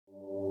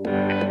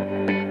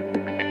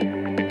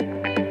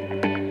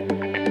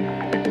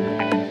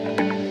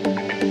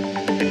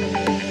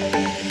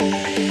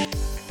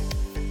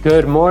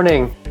Good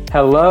morning.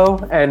 Hello,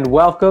 and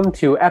welcome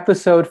to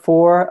episode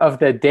 4 of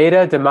the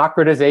Data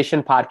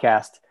Democratization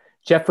Podcast.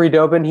 Jeffrey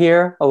Dobin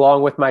here,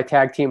 along with my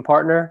tag team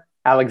partner,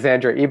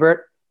 Alexandra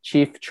Ebert,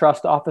 Chief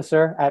Trust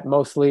Officer at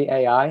Mostly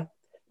AI.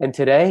 And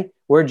today,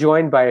 we're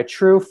joined by a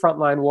true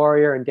frontline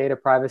warrior in data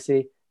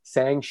privacy,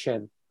 Sang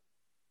Shin.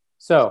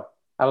 So,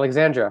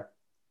 Alexandra,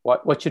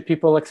 what should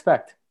people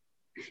expect?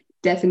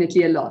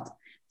 Definitely a lot.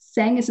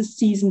 Sang is a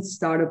seasoned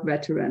startup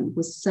veteran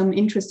with some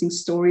interesting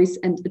stories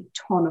and a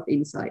ton of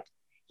insight.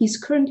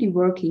 He's currently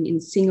working in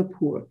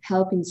Singapore,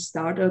 helping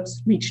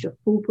startups reach their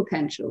full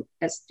potential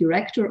as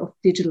Director of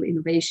Digital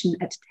Innovation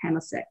at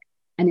Temasek,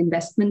 an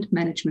investment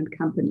management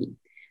company.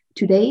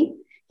 Today,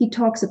 he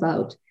talks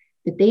about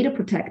the data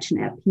protection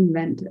app he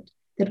invented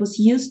that was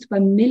used by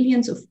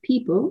millions of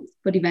people,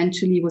 but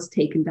eventually was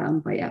taken down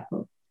by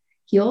Apple.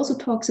 He also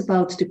talks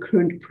about the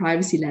current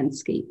privacy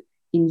landscape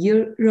in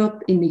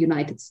Europe, in the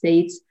United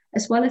States,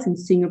 as well as in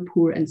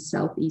Singapore and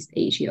Southeast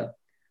Asia.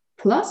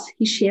 Plus,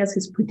 he shares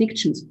his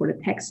predictions for the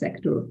tech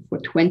sector for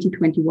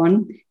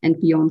 2021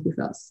 and beyond with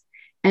us.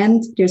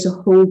 And there's a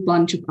whole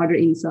bunch of other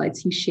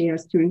insights he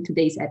shares during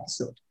today's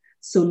episode.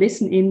 So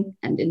listen in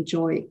and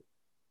enjoy.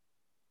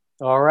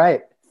 All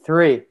right,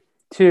 3,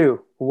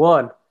 2,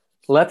 1,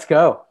 let's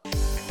go.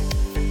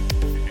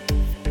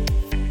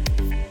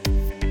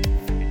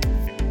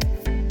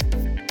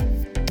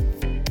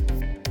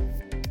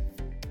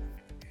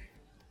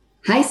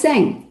 Hi,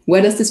 Sang.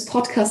 Where does this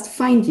podcast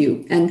find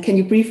you? And can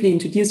you briefly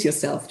introduce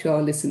yourself to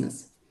our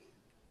listeners?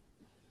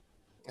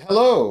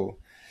 Hello.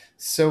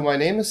 So my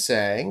name is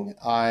Sang.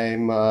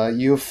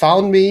 You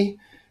found me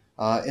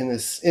in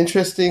this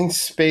interesting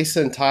space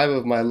and time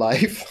of my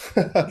life.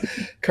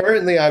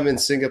 Currently, I'm in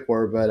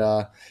Singapore,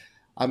 but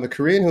I'm a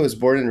Korean who was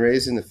born and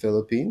raised in the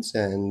Philippines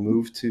and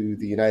moved to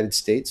the United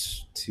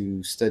States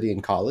to study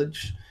in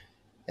college.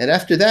 And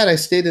after that, I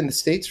stayed in the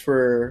States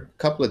for a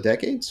couple of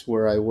decades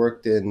where I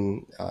worked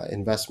in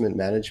investment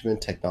management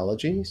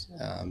technologies,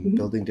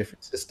 building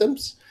different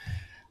systems.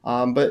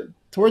 But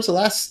towards the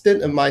last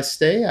stint of my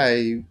stay,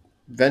 I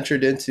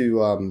ventured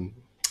into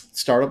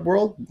startup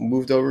world,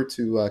 moved over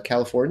to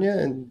California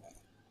and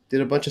did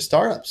a bunch of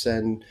startups.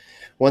 And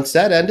once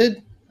that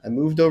ended, I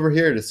moved over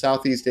here to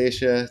Southeast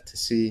Asia to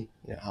see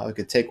how I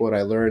could take what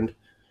I learned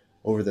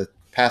over the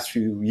past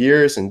few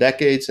years and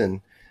decades and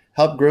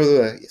help grow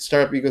the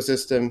startup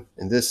ecosystem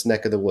in this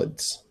neck of the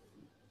woods.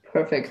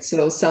 Perfect.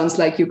 So sounds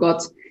like you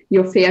got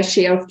your fair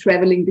share of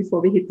traveling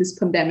before we hit this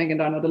pandemic and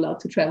are not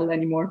allowed to travel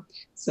anymore.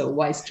 So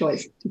wise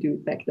choice to do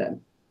it back then.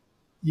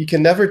 You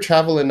can never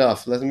travel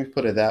enough. Let me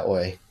put it that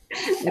way.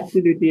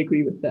 Absolutely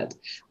agree with that.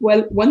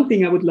 Well, one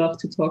thing I would love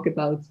to talk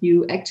about,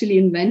 you actually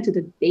invented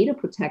a data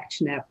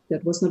protection app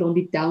that was not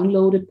only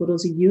downloaded, but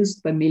also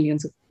used by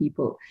millions of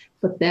people.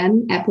 But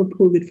then Apple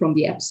pulled it from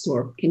the App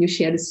Store. Can you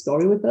share this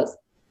story with us?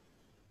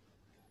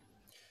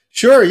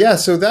 Sure. Yeah.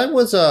 So that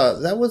was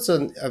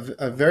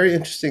a very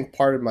interesting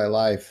part of my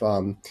life.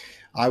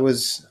 I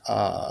was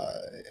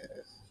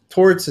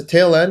towards the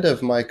tail end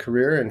of my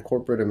career in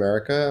corporate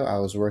America. I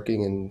was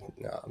working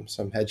in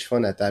some hedge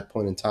fund at that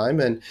point in time,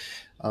 and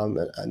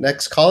an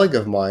ex-colleague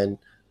of mine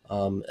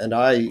and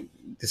I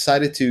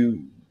decided to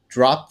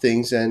drop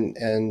things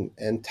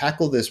and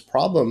tackle this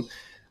problem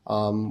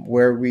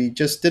where we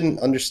just didn't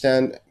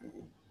understand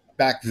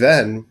back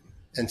then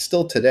and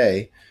still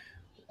today.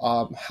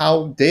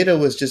 How data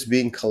was just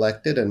being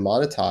collected and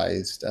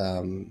monetized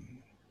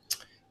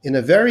in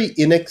a very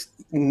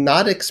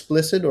not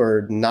explicit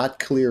or not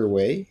clear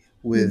way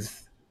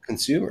with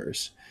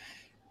consumers.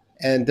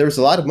 And there was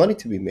a lot of money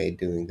to be made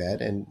doing that.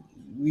 And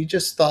we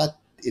just thought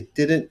it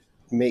didn't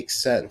make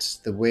sense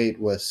the way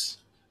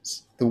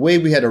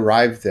we had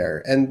arrived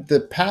there. And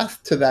the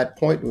path to that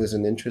point was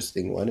an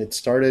interesting one. It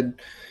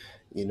started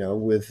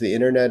with the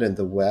internet and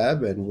the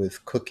web and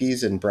with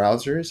cookies and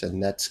browsers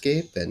and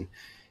Netscape, and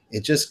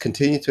it just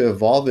continued to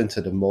evolve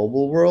into the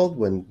mobile world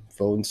when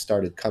phones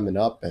started coming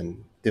up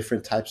and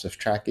different types of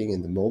tracking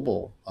in the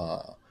mobile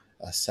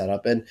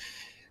setup. And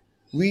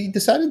we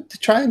decided to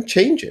try and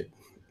change it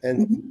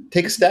and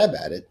take a stab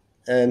at it.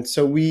 And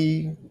so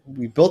we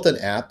built an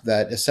app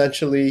that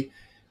essentially,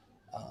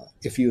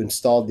 if you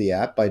installed the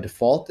app by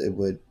default, it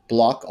would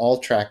block all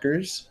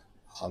trackers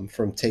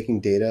from taking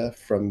data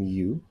from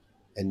you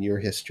and your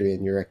history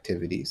and your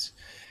activities.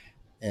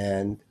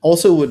 And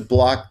also would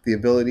block the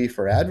ability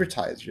for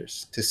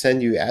advertisers to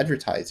send you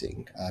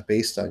advertising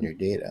based on your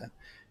data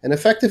and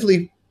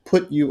effectively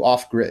put you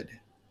off grid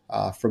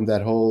from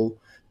that whole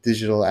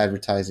digital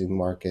advertising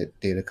market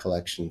data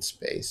collection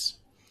space.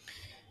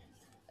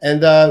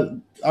 And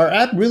our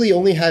app really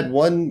only had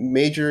one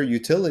major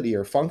utility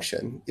or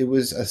function. It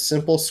was a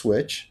simple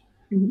switch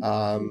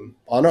on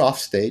or off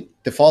state.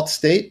 Default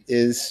state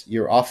is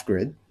you're off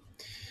grid.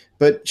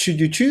 But should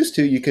you choose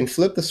to, you can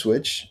flip the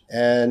switch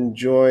and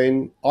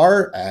join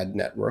our ad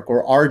network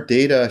or our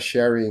data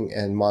sharing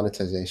and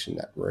monetization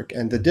network.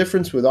 And the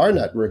difference with our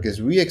network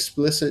is we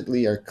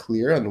explicitly are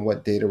clear on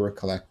what data we're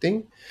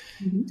collecting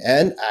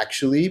and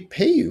actually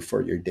pay you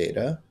for your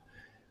data.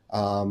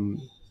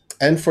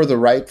 and for the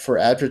right for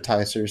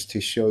advertisers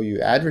to show you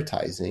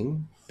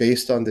advertising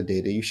based on the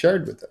data you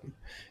shared with them.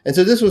 And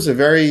so this was a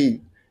very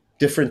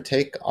different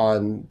take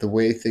on the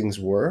way things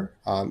were.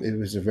 It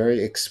was a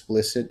very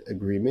explicit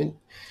agreement,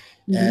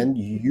 Mhm. and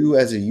you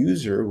as a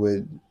user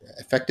would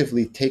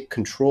effectively take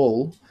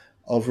control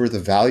over the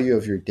value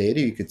of your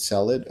data. You could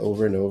sell it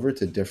over and over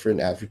to different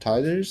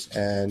advertisers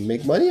and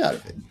make money out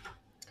of it.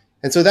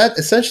 And so that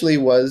essentially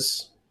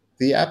was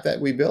the app that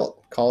we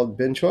built called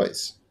Bin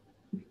Choice.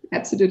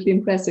 Absolutely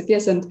impressive.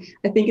 Yes, and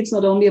I think it's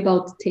not only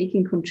about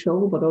taking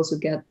control, but also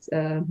get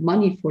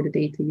money for the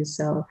data you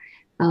sell.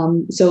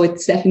 So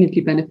it's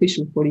definitely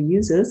beneficial for the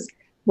users.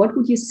 What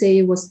would you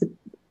say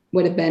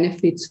were the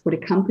benefits for the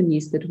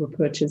companies that were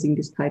purchasing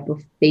this type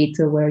of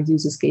data where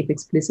users gave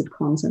explicit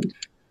consent?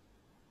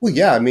 Well,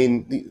 yeah, I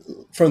mean,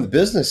 from the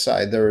business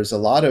side, there was a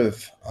lot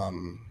of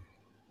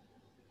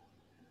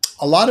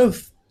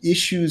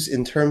issues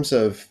in terms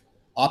of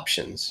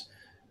options,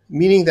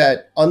 meaning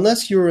that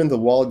unless you were in the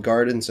walled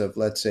gardens of,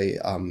 let's say,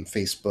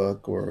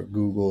 Facebook or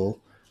Google,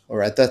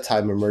 or at that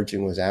time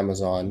emerging was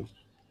Amazon,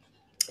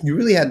 you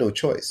really had no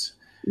choice.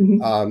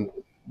 Mhm. Um,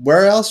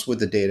 where else would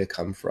the data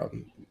come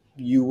from?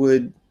 You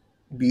would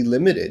be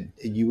limited.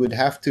 You would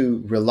have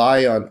to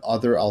rely on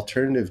other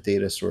alternative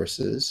data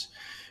sources,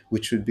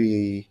 which would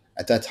be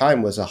at that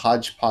time was a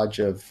hodgepodge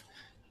of,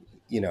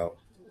 you know,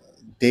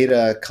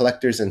 data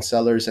collectors and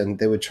sellers, and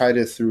they would try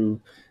to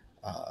through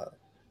uh,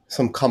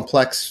 some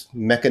complex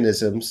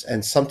mechanisms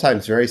and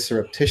sometimes very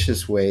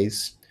surreptitious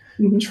ways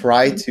Mhm.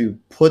 try to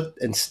put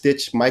and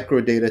stitch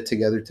microdata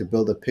together to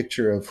build a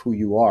picture of who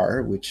you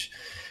are, which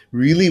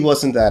really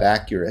wasn't that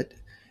accurate.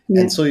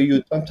 Yeah. And so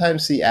you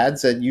sometimes see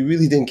ads that you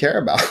really didn't care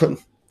about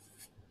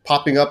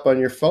popping up on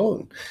your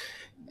phone.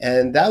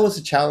 And that was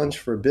a challenge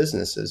for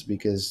businesses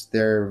because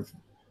their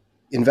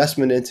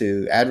investment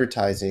into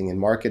advertising and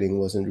marketing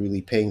wasn't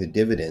really paying the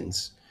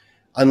dividends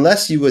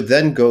unless you would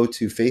then go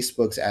to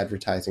Facebook's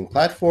advertising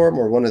platform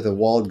or one of the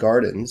walled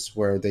gardens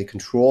where they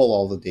control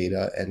all the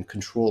data and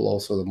control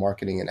also the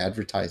marketing and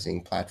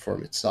advertising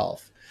platform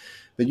itself.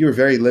 But you were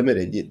very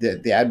limited.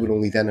 The ad would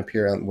only then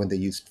appear on when they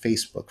used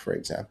Facebook, for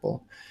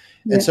example.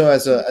 And Yeah. so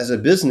as a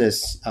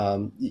business,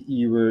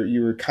 you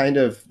were kind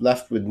of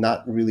left with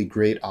not really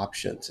great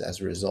options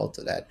as a result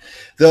of that.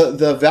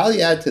 The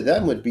value add to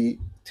them would be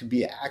to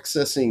be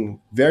accessing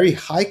very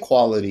high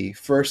quality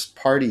first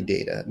party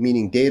data,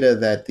 meaning data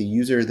that the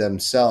user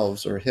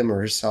themselves or him or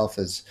herself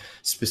has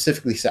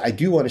specifically said, I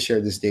do want to share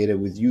this data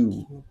with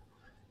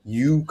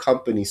you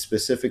company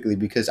specifically,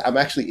 because I'm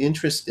actually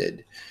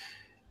interested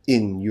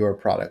in your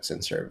products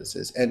and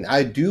services. And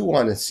I do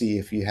want to see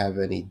if you have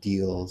any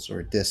deals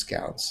or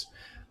discounts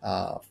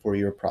for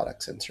your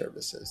products and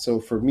services. So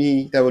for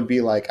me, that would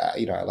be like,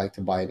 I like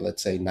to buy,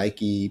 let's say,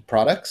 Nike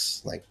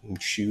products, like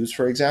shoes,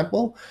 for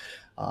example.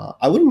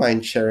 I wouldn't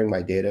mind sharing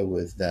my data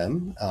with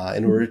them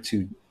in order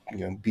to,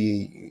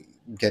 be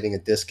getting a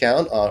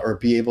discount or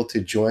be able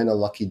to join a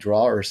lucky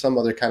draw or some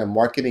other kind of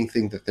marketing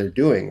thing that they're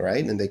doing,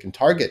 right? And they can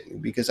target me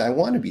because I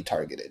want to be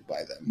targeted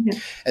by them, Yeah.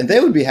 and they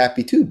would be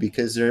happy too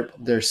because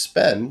their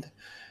spend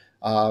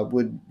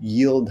would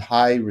yield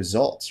high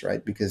results,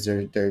 right? Because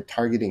they're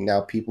targeting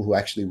now people who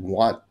actually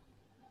want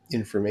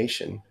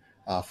information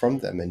from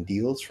them and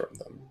deals from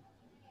them.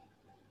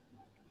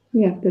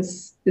 Yeah,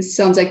 this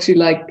sounds actually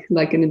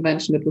like an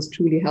invention that was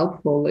truly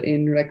helpful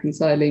in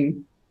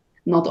reconciling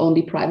not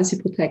only privacy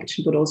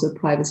protection but also a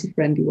privacy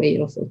friendly way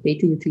of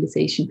data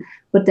utilization.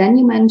 But then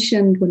you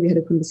mentioned when we had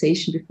a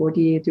conversation before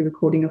the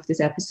recording of this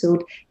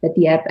episode that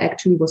the app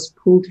actually was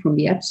pulled from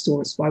the app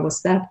stores. Why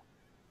was that?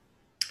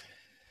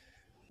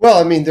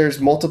 Well, I mean, there's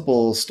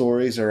multiple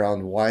stories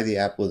around why the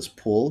app was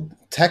pulled.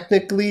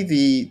 Technically,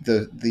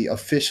 the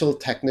official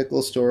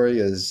technical story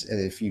is, and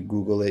if you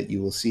Google it,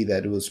 you will see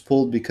that it was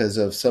pulled because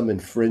of some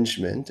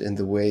infringement in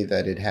the way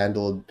that it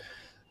handled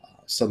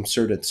some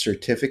certain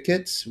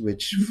certificates,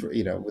 which,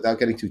 without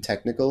getting too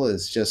technical,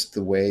 is just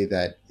the way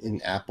that in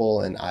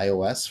Apple and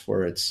iOS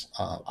for its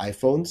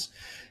iPhones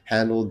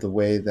handled the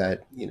way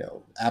that,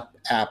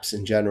 apps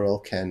in general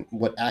can,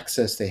 what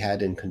access they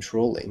had in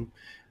controlling,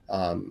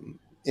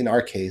 in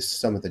our case,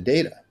 some of the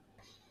data.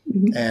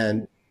 Mhm.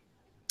 And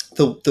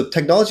the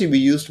technology we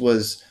used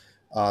was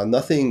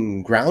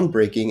nothing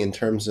groundbreaking in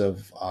terms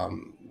of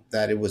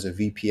that it was a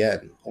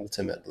VPN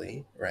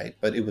ultimately, right?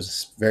 But it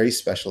was a very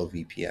special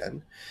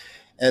VPN.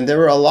 And there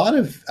were a lot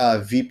of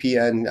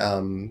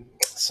VPN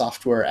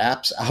software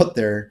apps out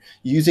there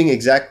using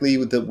exactly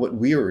what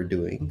we were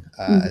doing,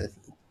 Mhm.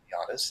 to be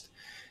honest.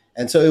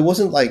 And so it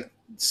wasn't like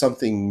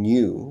something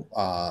new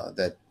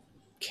that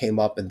came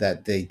up and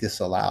that they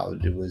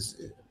disallowed. It was,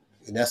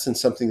 in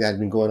essence, something that had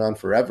been going on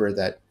forever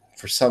that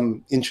for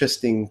some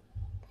interesting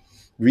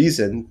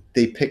reason,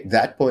 they picked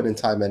that point in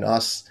time and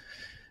us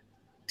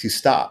to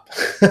stop.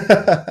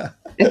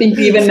 I think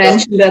you even So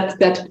mentioned that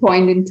that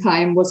point in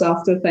time was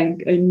after, I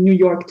think, a New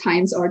York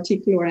Times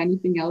article or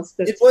anything else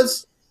that. it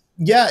was,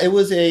 yeah,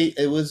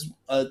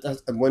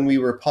 when we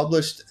were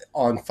published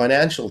on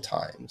Financial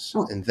Times,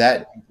 Oh. and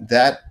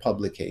that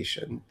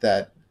publication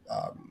that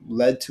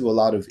led to a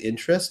lot of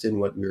interest in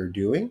what we were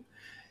doing.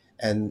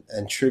 and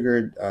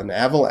triggered an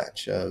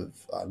avalanche of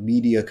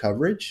media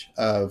coverage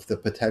of the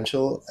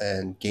potential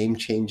and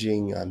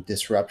game-changing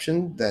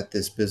disruption that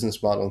this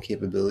business model and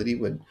capability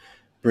would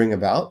bring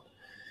about.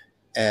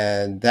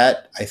 And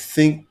that, I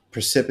think,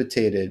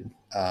 precipitated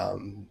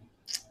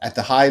at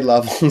the high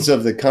levels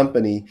of the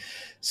company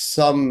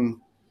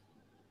some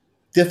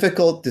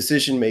difficult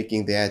decision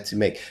making they had to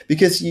make.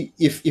 Because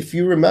if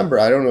you remember,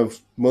 I don't know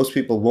if most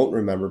people won't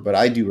remember, but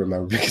I do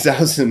remember because I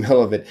was in the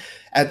middle of it.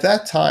 At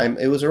that time,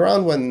 it was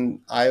around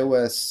when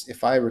iOS,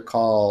 if I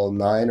recall,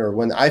 9, or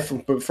when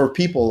iPhone, for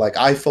people like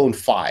iPhone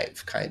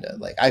 5, kind of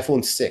like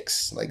iPhone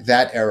 6, like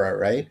that era,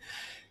 right?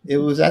 It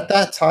was at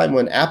that time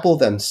when Apple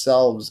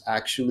themselves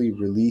actually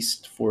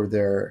released for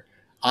their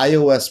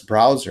iOS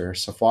browser,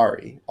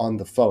 Safari, on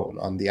the phone,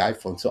 on the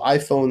iPhone. So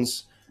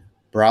iPhone's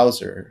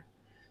browser,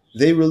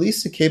 they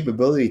released the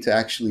capability to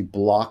actually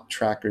block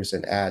trackers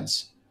and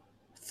ads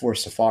for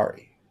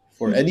Safari,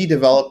 for any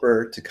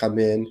developer to come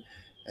in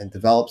and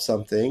develop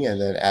something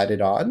and then add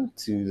it on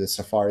to the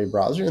Safari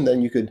browser. And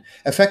then you could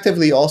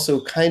effectively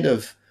also kind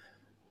of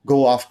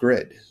go off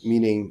grid,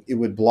 meaning it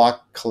would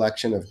block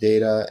collection of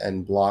data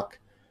and block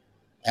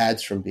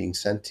ads from being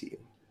sent to you.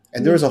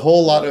 And there was a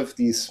whole lot of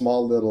these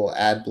small little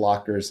ad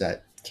blockers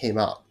that came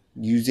out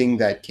using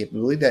that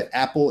capability that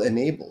Apple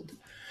enabled.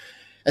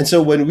 And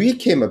so when we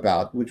came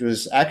about, which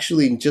was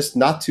actually just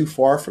not too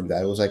far from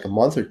that, it was like a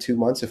month or 2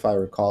 months, if I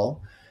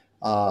recall,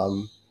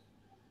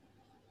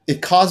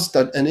 it caused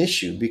an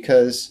issue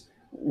because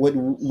what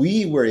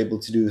we were able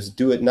to do is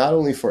do it not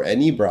only for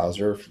any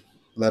browser,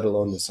 let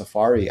alone the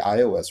Safari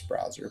iOS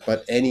browser,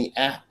 but any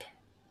app.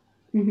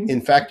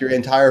 In fact, your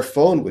entire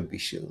phone would be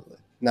shielded,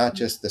 not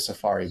just the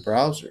Safari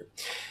browser.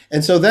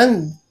 And so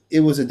then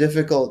it was a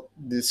difficult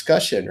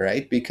discussion,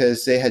 right?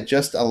 Because they had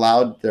just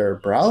allowed their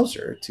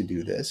browser to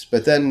do this.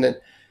 But then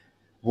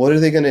what are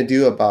they going to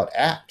do about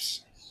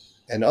apps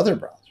and other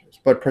browsers,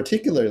 but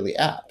particularly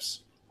apps,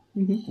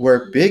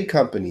 where big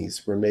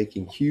companies were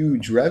making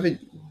huge revenue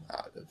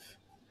out of?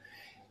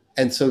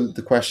 And so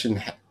the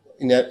question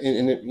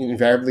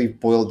invariably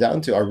boiled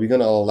down to, are we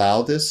going to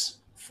allow this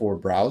for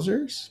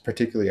browsers,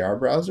 particularly our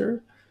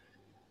browser,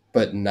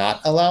 but not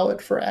allow it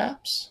for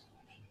apps?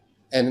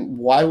 And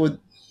why would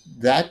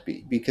that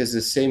be? Because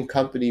the same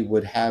company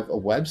would have a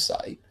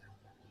website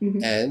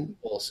and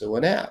also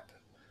an app.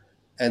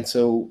 And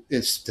so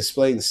it's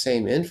displaying the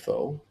same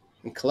info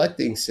and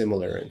collecting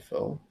similar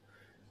info.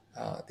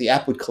 The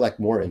app would collect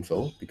more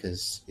info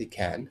because it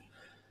can.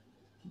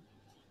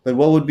 But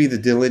what would be the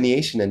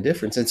delineation and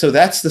difference? And so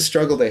that's the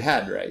struggle they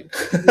had, right?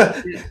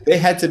 They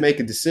had to make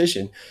a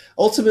decision.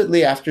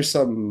 Ultimately, after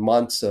some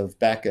months of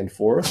back and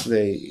forth,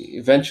 they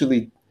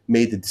eventually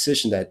made the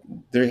decision that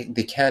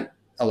they can't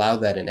allow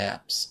that in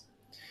apps.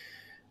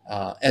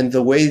 And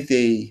the way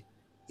they,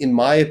 in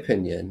my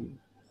opinion,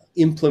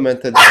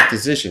 implemented that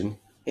decision.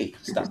 Hey,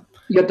 stop.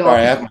 Your dog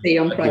has stay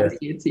on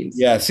privacy, it seems.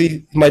 Yeah,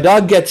 see, my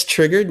dog gets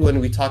triggered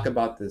when we talk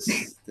about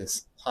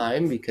this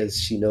time because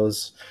she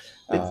knows.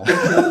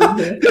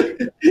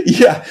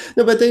 Yeah,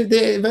 no, but they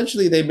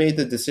eventually they made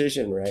the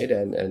decision, right?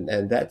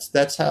 And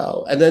that's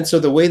how. And then so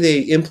the way they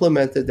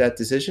implemented that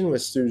decision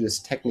was through this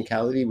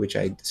technicality, which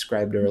I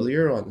described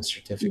earlier on the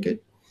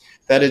certificate,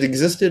 that it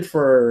existed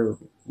for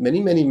many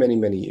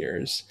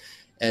years,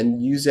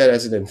 and use that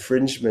as an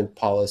infringement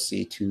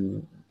policy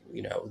to,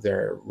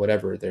 their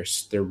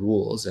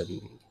rules,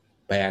 and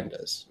banned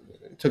us.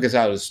 It took us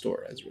out of the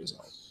store as a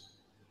result.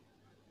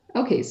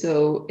 Okay,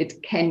 so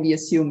it can be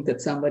assumed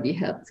that somebody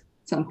had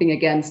something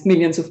against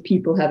millions of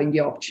people having the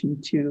option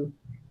to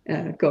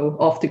go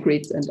off the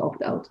grid and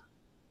opt out.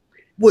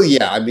 Well,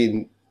 yeah, I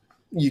mean,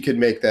 you could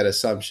make that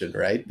assumption,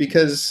 right?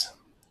 Because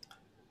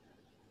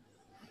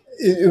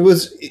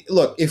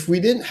look, if we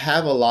didn't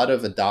have a lot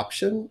of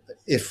adoption,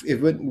 if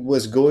it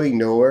was going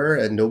nowhere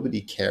and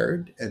nobody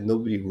cared and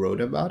nobody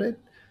wrote about it,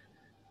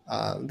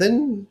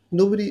 then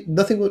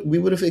we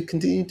would have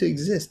continued to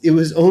exist. It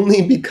was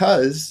only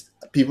because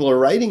people are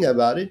writing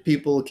about it,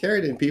 people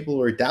cared, and people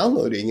were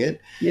downloading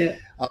it,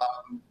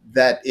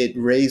 that it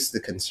raised the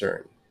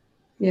concern.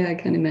 Yeah, I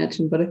can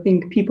imagine. But I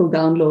think people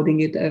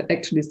downloading it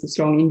actually is the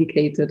strong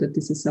indicator that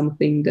this is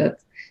something that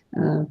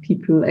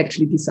people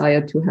actually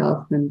desire to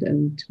have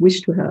and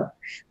wish to have.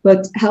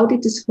 But how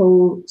did this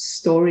whole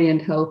story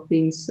and how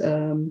things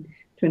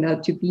turned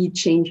out to be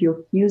change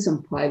your views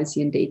on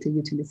privacy and data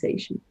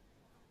utilization?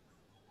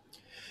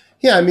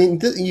 Yeah, I mean,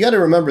 you got to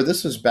remember,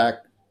 this was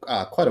back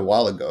quite a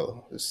while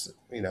ago. This,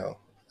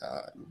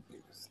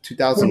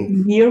 2000.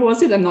 What year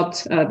was it? I'm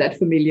not that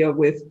familiar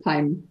with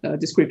time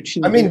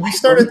description. I mean, we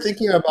started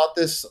thinking about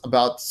this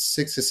about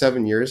 6 to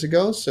 7 years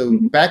ago. So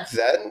back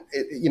then,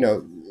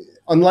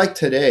 unlike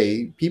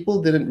today,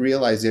 people didn't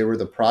realize they were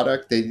the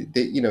product. They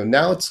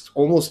now it's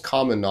almost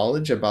common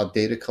knowledge about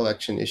data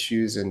collection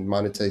issues and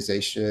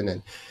monetization,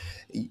 and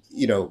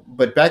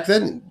but back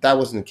then that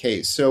wasn't the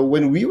case. So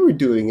when we were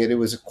doing it, it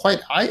was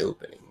quite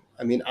eye-opening.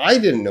 I mean, I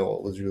didn't know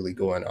what was really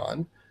going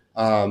on.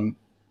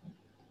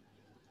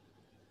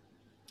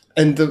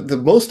 And the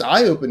most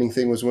eye-opening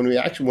thing was when we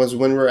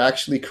were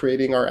actually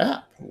creating our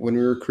app. When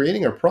we were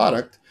creating our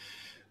product,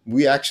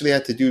 we actually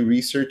had to do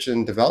research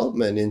and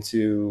development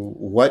into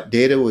what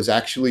data was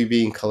actually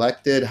being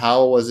collected,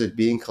 how was it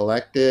being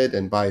collected,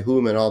 and by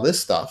whom, and all this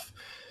stuff.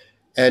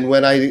 And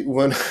when I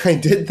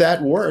did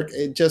that work,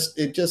 it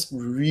just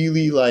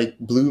really like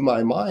blew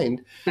my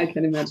mind I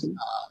can imagine.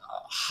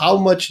 how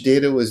much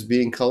data was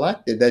being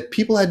collected that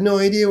people had no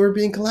idea were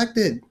being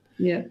collected,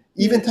 Yeah.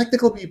 even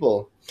technical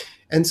people.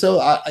 And so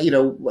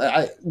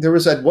there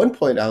was at one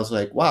point I was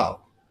like,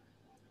 wow,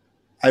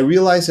 I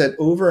realized that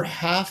over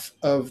half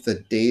of the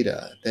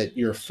data that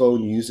your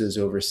phone uses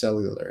over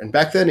cellular, and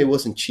back then it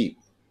wasn't cheap.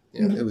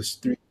 It was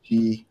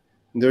 3G.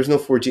 There was no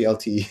 4G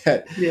LTE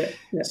yet. Yeah.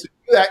 Yeah. So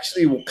you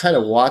actually kind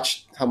of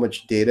watched how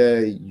much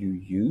data you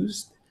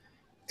used.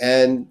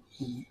 And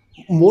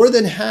more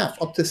than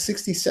half, up to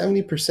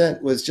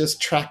 60-70%, was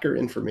just tracker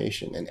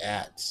information and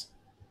ads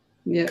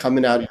Yeah.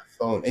 coming out of your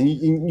phone. And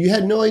you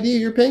had no idea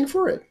you're paying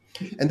for it.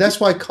 And that's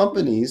why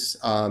companies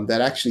that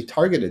actually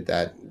targeted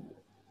that,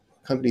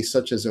 companies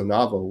such as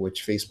Onavo,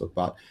 which Facebook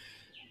bought,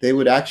 they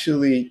would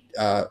actually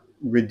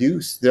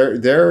reduce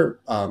their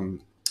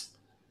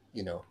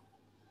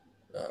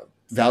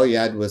value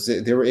add was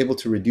they were able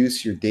to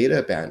reduce your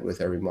data bandwidth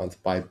every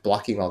month by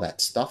blocking all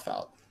that stuff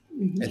out.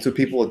 Mhm. And so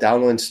people would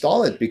download and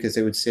install it because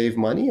they would save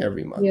money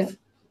every month. Yeah.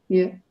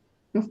 Yeah.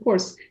 Of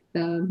course.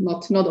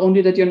 Not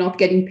only that you're not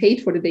getting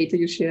paid for the data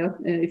you share,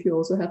 if you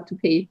also have to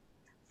pay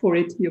for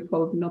it, you're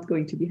probably not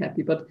going to be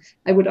happy. But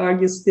I would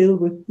argue still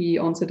with the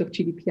onset of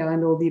GDPR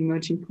and all the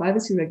emerging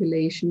privacy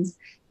regulations,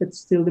 that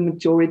still the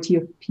majority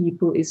of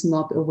people is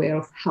not aware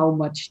of how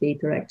much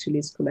data actually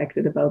is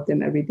collected about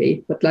them every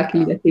day. But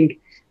luckily, I think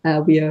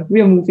we are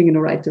moving in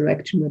the right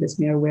direction where there's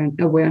more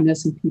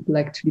awareness and people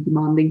actually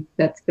demanding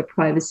that the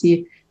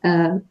privacy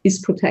is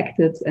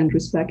protected and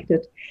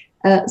respected.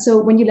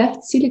 So when you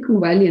left Silicon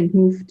Valley and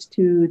moved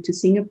to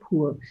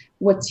Singapore,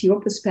 what's your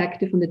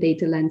perspective on the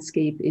data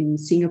landscape in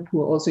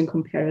Singapore, also in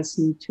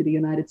comparison to the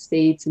United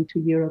States and to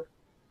Europe?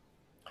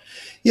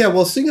 Yeah,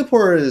 well,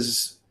 Singapore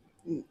is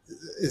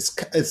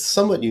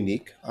somewhat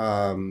unique.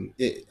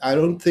 I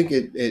don't think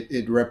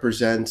it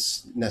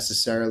represents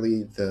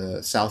necessarily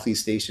the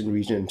Southeast Asian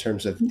region in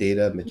terms of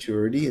data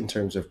maturity, in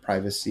terms of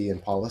privacy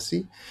and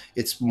policy.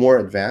 It's more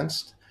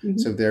advanced. Mm-hmm.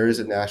 So there is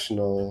a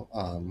national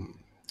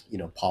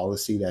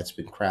policy that's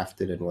been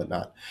crafted and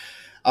whatnot.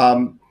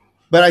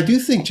 But I do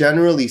think,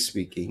 generally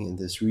speaking, in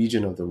this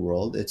region of the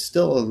world, it's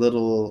still a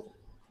little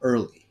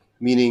early,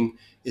 meaning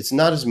it's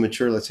not as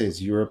mature, let's say,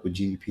 as Europe with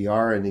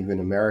GDPR, and even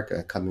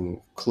America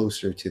coming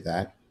closer to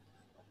that.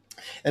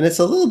 And it's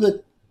a little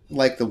bit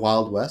like the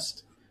Wild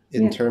West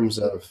in terms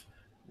of,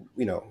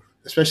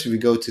 especially if we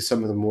go to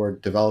some of the more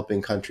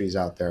developing countries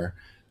out there,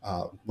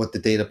 what the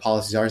data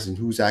policies are and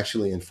who's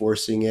actually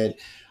enforcing it.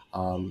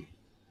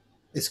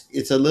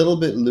 It's a little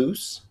bit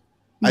loose.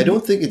 Mm-hmm. I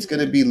don't think it's going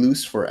to be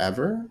loose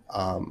forever.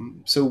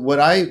 So what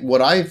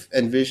I've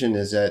envisioned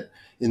is that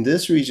in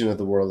this region of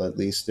the world, at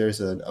least, there's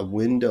a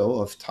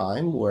window of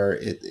time where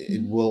it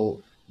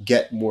will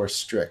get more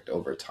strict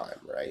over time,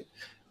 right?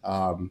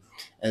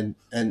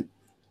 And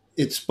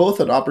it's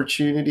both an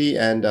opportunity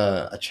and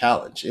a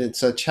challenge.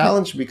 It's a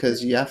challenge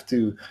because you have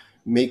to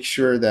make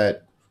sure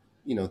that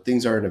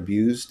things aren't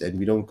abused and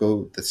we don't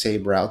go the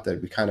same route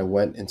that we kind of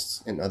went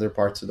in other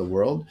parts of the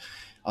world.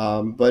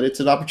 But it's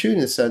an opportunity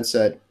in the sense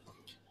that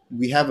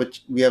we have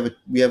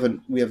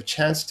a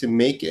chance to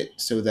make it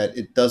so that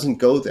it doesn't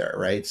go there,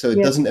 right? So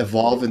it doesn't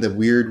evolve in the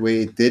weird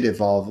way it did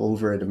evolve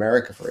over in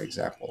America, for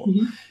example,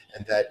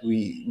 and that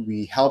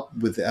we help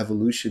with the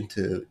evolution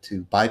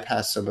to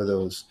bypass some of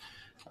those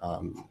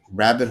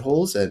rabbit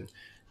holes and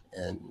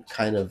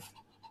kind of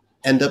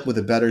end up with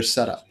a better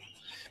setup.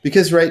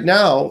 Because right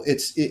now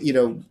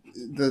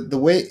the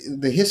way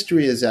the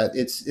history is that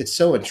it's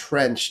so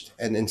entrenched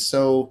and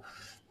so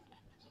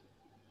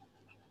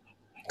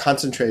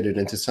concentrated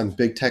into some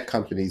big tech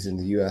companies in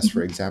the US,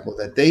 for example,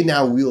 that they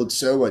now wield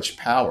so much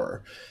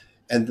power.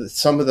 And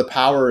some of the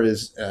power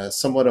is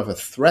somewhat of a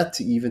threat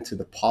to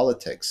the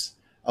politics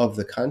of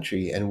the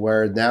country. And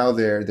where now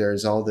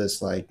there's all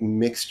this like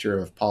mixture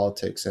of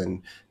politics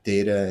and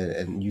data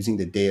and using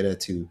the data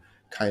to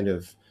kind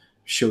of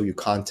show you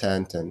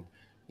content and,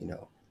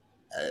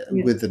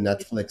 with the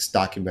Netflix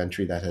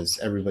documentary that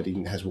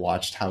everybody has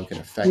watched, how it can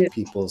affect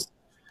people's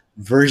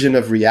version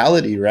of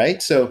reality,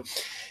 right? So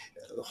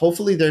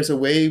hopefully there's a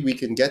way we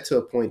can get to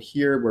a point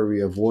here where we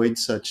avoid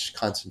such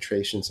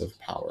concentrations of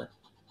power.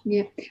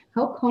 Yeah.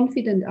 How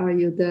confident are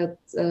you that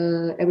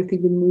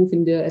everything will move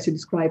in the, as you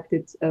described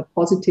it,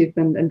 positive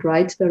and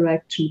right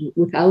direction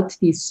without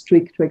these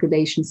strict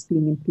regulations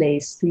being in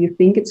place? Do you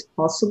think it's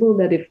possible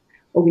that if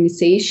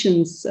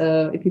organizations,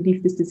 if you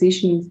leave these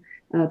decisions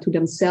to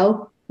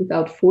themselves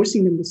without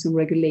forcing them with some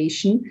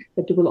regulation,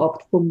 that they will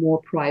opt for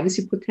more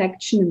privacy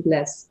protection and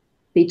less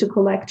data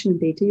collection and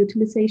data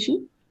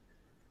utilization?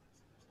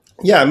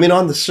 Yeah, I mean,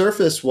 on the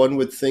surface, one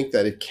would think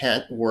that it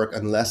can't work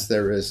unless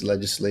there is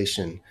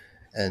legislation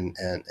and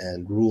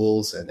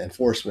rules and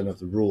enforcement of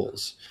the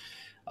rules.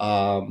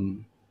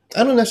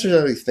 I don't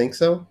necessarily think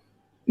so.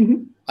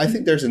 Mhm. I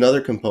think there's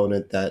another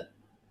component that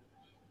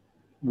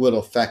will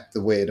affect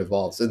the way it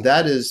evolves, and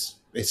that is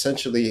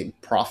essentially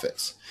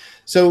profits.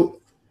 So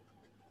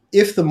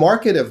if the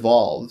market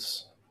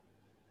evolves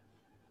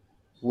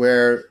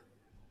where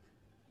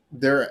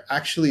there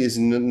actually is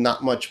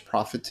not much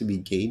profit to be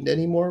gained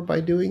anymore by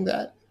doing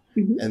that,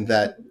 Mhm. and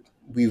that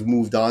we've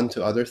moved on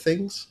to other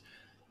things,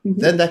 Mhm.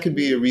 then that could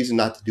be a reason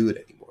not to do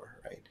it anymore,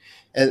 right?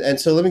 And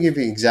so let me give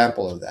you an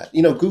example of that.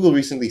 You know, Google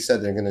recently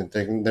said they're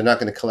not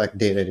going to collect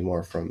data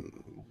anymore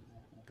from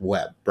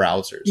web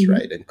browsers,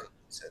 right? Mhm.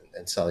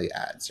 And sell you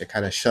ads. They're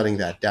kind of shutting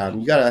that down.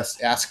 You got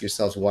to ask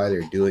yourselves why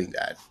they're doing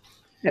that.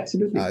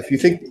 Absolutely.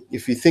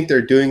 If you think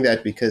they're doing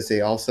that because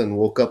they all of a sudden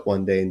woke up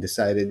one day and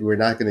decided we're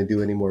not going to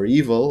do any more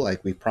evil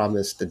like we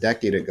promised a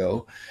decade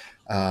ago,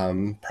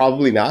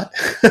 probably not.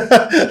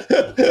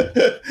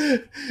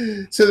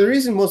 So the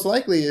reason most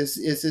likely is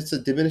it's a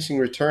diminishing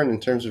return in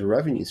terms of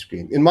revenue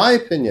stream. In my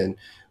opinion,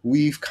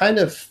 we've kind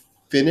of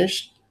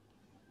finished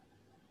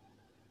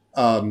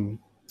um,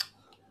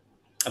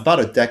 about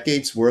a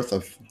decade's worth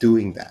of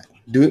doing that.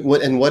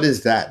 What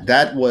is that?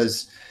 That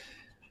was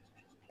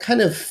kind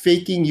of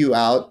faking you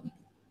out,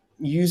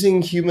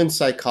 using human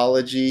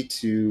psychology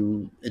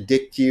to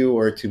addict you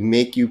or to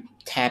make you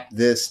tap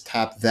this,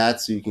 tap that,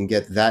 so you can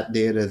get that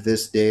data,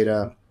 this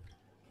data.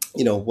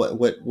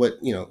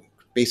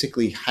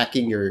 Basically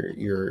hacking your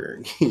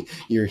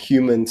your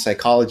human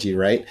psychology,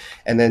 right?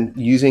 And then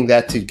using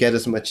that to get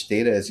as much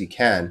data as you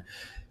can.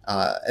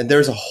 And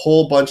there's a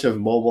whole bunch of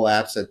mobile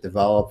apps that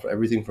develop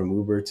everything from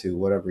Uber to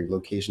whatever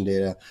location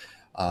data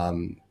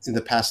in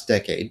the past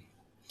decade.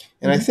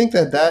 And I Mhm. think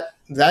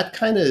that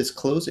kind of is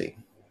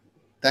closing.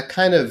 That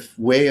kind of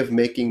way of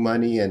making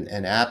money and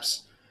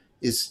apps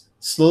is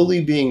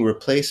slowly being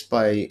replaced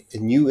by a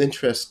new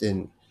interest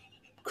in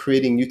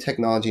creating new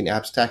technology and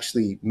apps to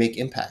actually make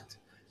impact,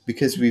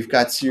 because we've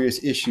got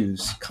serious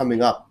issues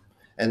coming up.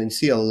 And you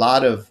see a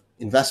lot of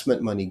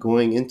investment money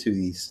going into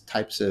these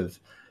types of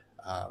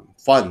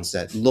funds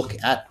that look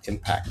at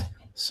impact,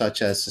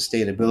 such as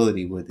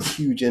sustainability, with a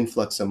huge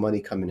influx of money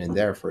coming in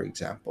there, for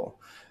example.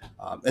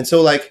 And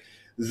so, like,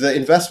 the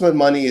investment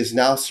money is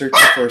now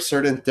searching for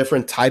certain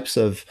different types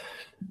of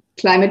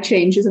Climate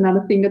change is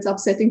another thing that's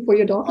upsetting for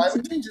your dog. It climate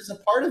seems. change is a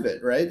part of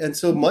it, right? And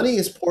so money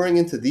is pouring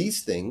into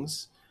these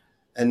things,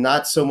 and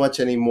not so much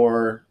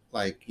anymore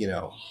like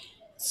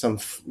some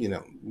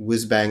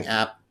whiz bang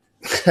app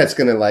that's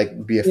going to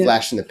like be a Yeah.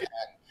 flash in the pan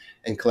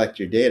and collect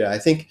your data. I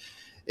think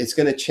it's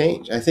going to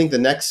change. I think the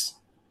next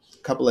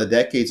couple of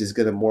decades is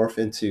going to morph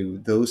into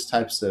those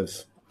types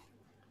of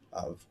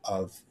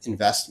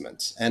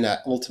investments and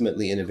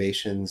ultimately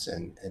innovations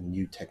and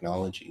new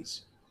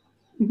technologies.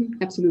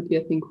 Mhm. Absolutely.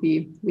 I think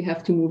we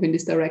have to move in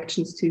these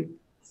directions to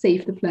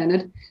save the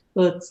planet.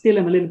 But still,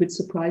 I'm a little bit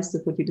surprised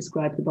at what you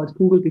described about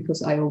Google,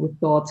 because I always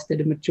thought that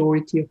the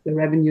majority of the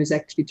revenue is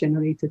actually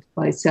generated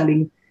by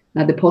selling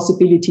the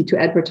possibility to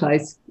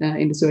advertise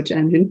in the search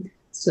engine.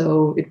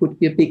 So it would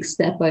be a big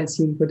step, I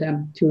assume, for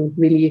them to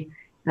really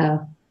uh,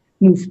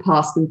 move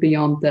past and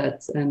beyond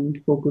that and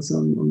focus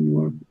on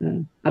more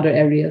other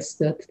areas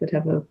that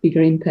have a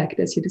bigger impact,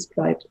 as you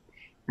described.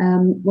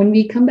 When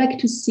we come back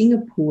to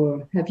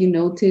Singapore, have you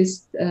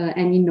noticed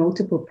any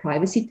notable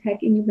privacy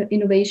tech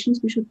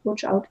innovations we should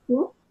watch out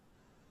for?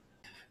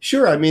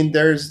 Sure. I mean,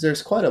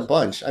 there's quite a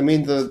bunch. I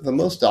mean, the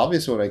most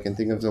obvious one I can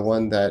think of, the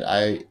one that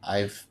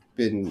I've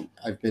been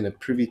a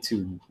privy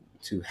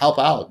to help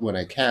out when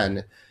I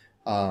can.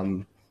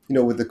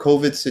 With the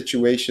COVID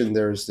situation,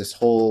 there's this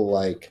whole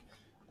like,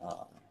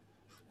 uh,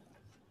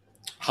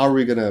 how are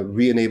we going to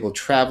re-enable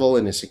travel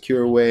in a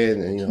secure way?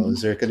 And is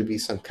Mhm. there going to be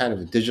some kind of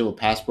a digital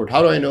passport?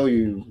 How do I know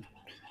you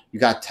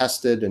got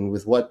tested, and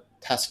with what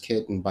test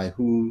kit and by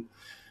whom?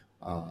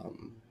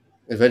 Um,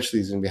 Eventually,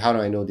 it's going to be, how do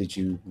I know did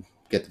you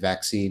get the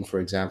vaccine, for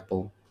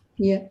example?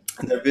 Yeah.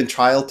 And there have been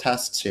trial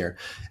tests here,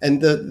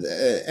 and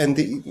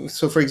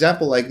so, for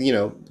example, like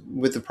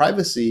with the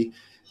privacy,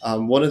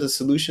 one of the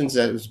solutions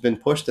that has been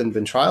pushed and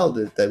been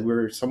trialed that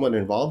we're somewhat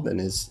involved in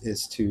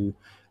is to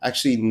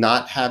actually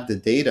not have the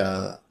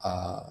data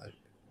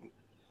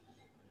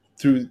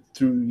through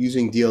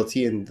using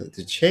DLT and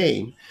the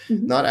chain,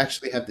 Mhm. not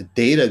actually have the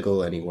data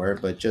go anywhere,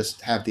 but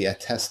just have the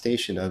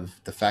attestation of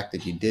the fact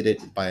that you did it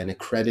by an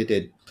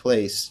accredited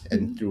place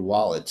and Mhm. through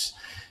wallets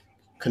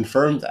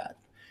confirm that.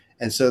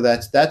 And so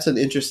that's an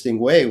interesting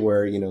way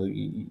where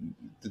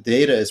the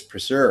data is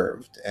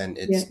preserved, and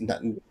Yeah. it's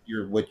not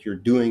what you're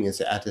doing is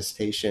the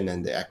attestation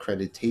and the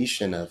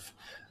accreditation of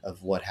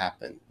what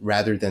happened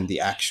rather than the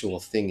actual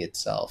thing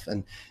itself.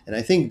 And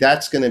I think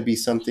that's going to be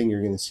something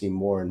you're going to see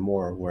more and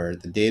more, where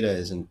the data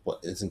isn't what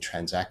isn't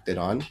transacted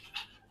on,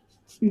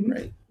 Mhm.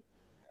 right?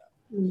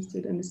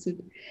 Understood.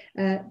 Understood.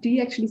 Do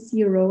you actually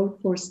see a role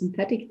for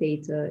synthetic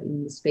data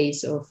in the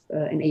space of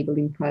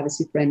enabling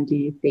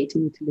privacy-friendly data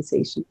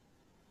utilization?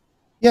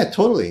 Yeah,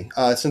 totally.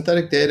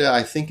 Synthetic data,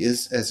 I think,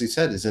 is, as you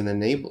said, is an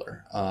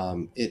enabler.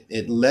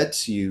 It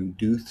lets you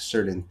do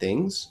certain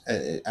things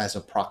as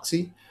a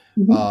proxy,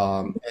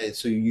 Mhm. and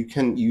so you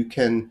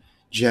can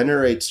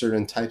generate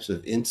certain types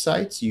of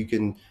insights. You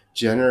can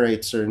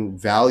generate certain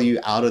value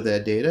out of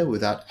that data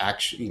without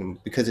actually,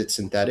 because it's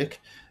synthetic,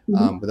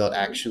 without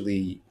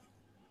actually,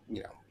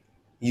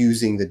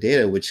 using the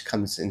data, which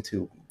comes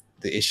into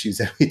the issues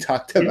that we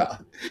talked Yeah.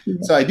 about. Yeah.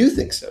 So I do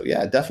think so.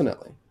 Yeah,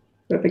 definitely.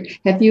 Perfect.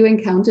 Have you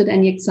encountered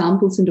any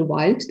examples in the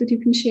wild that you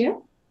can share?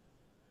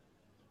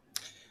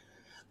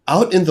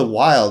 Out in the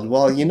wild,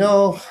 well,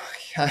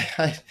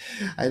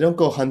 I don't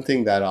go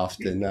hunting that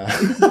often.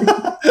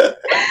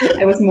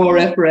 I was more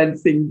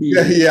referencing the.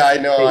 Yeah, I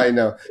know.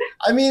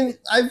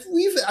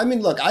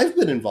 Look, I've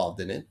been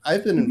involved in it.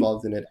 I've been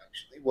involved in it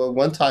actually. Well,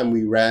 one time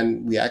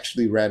we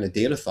actually ran a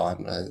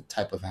datathon, a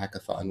type of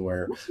hackathon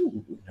where,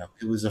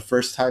 it was the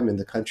first time in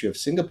the country of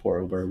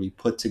Singapore where we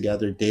put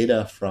together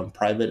data from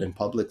private and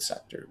public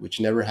sector, which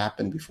never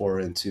happened before,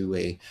 into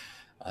a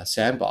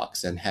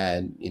sandbox, and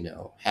had,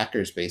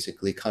 hackers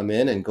basically come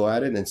in and go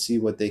at it and see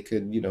what they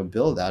could,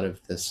 build out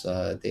of this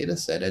data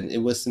set. And it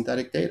was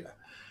synthetic data.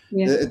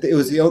 Yeah. It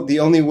was the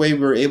only way we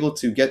were able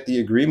to get the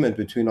agreement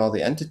between all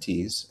the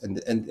entities, and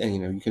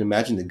you can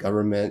imagine the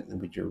government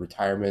with your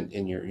retirement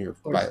and your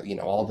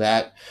all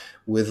that,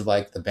 with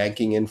like the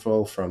banking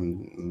info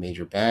from a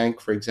major bank,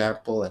 for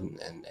example, and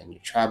your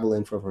travel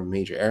info from a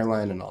major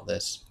airline, and all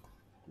this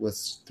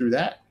was through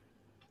that.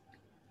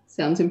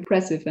 Sounds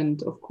impressive,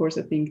 and of course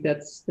I think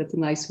that's a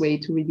nice way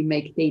to really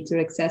make data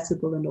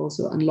accessible and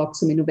also unlock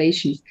some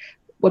innovations.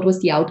 What was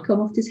the outcome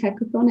of this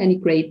hackathon? Any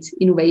great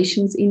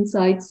innovations,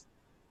 insights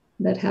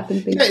that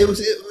happened? Yeah, it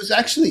was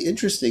actually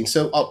interesting.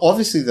 So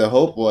obviously the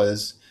hope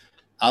was,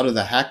 out of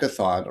the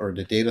hackathon or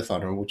the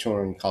datathon, or which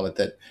one you call it,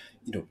 that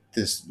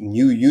this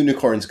new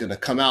unicorn is going to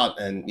come out,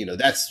 and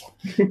that's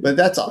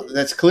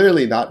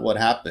clearly not what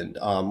happened.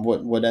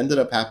 What ended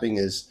up happening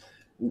is,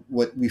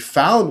 what we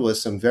found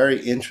was some very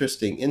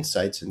interesting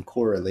insights and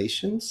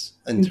correlations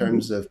in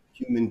terms of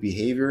human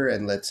behavior,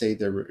 and let's say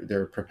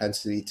their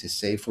propensity to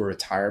save for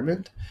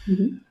retirement.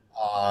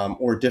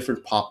 Or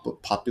different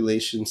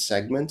population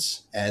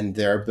segments and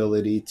their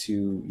ability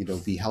to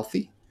be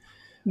healthy.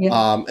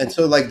 Yeah. And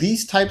so like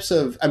these types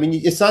of,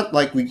 it's not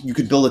like you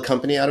could build a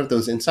company out of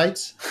those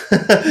insights,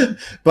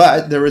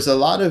 but there was a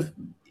lot of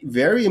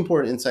very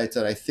important insights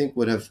that I think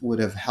would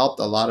have helped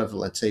a lot of,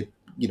 let's say,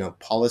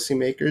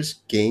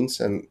 policymakers gain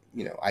some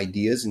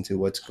ideas into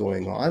what's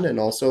going on, and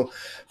also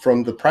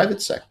from the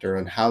private sector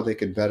on how they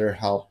could better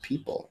help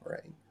people,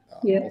 right?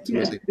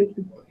 Ultimately.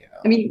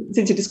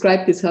 Since you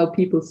described this, how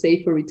people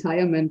save for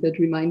retirement, that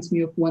reminds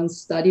me of one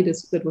study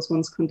that was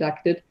once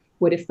conducted,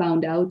 where they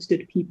found out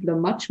that people are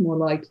much more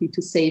likely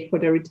to save for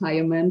their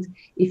retirement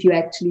if you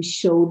actually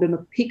show them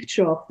a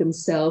picture of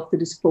themselves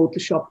that is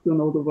photoshopped to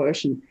an older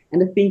version.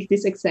 And I think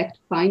this exact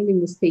finding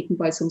was taken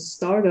by some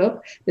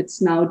startup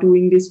that's now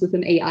doing this with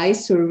an AI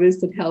service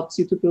that helps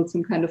you to build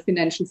some kind of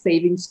financial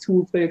savings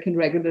tool where you can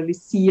regularly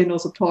see and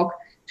also talk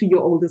to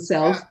your older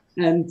self,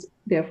 and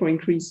therefore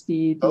increase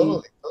the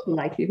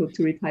likelihood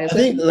to retire. I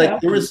think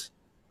there was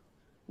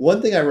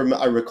one thing I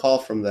recall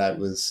from that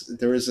was,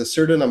 there was a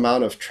certain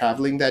amount of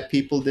traveling that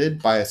people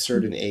did by a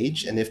certain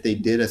age, and if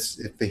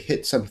they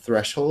hit some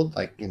threshold,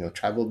 like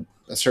traveled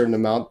a certain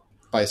amount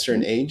by a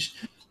certain age,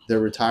 their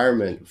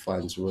retirement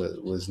funds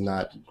was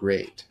not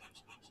great.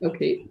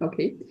 Okay.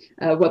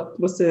 What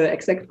was the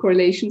exact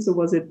correlation? So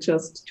was it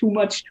just too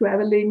much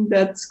traveling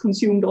that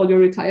consumed all your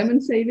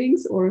retirement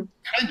savings, or?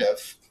 Kind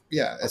of.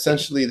 Yeah,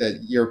 essentially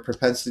that your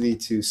propensity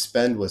to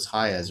spend was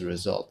high as a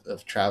result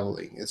of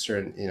traveling. It's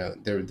certain,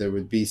 there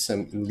would be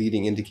some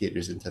leading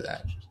indicators into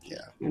that.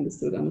 Yeah.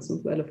 Understood.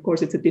 Well, of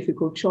course, it's a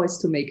difficult choice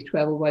to make,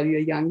 travel while you're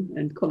young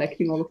and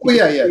collecting all of the. Well,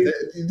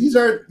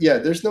 yeah.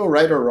 There's no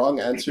right or wrong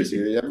answers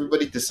here.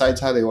 Everybody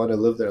decides how they want to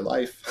live their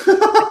life.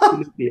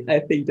 Absolutely. I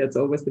think that's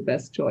always the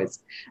best choice.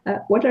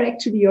 What are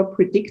actually your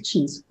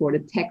predictions for the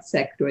tech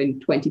sector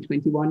in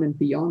 2021 and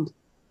beyond?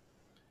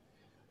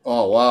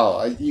 Oh,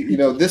 wow.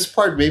 This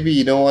part maybe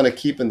you don't want to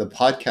keep in the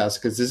podcast,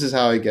 because this is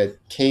how I get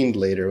caned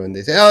later when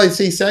they say, "Oh,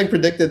 see, Sang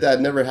predicted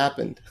that never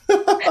happened."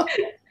 No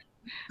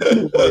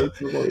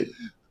worries.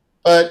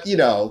 But,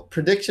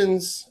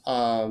 predictions,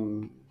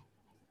 we're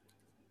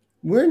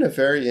in a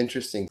very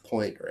interesting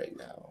point right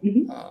now.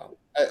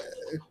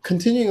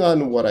 Continuing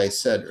on what I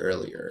said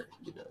earlier,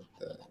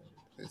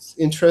 this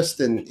interest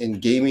in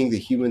gaming the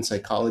human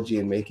psychology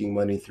and making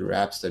money through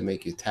apps that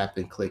make you tap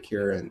and click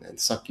here and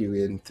suck you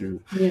in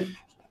through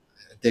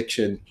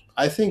addiction.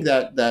 I think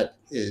that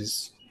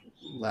is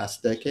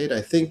last decade.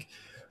 I think,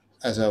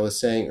 as I was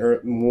saying,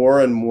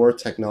 more and more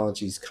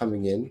technologies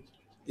coming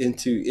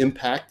into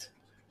impact,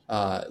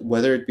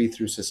 whether it be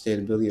through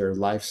sustainability or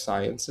life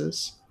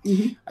sciences.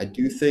 I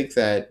do think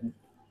that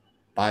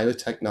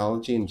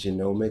biotechnology and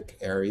genomic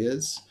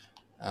areas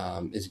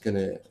is going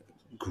to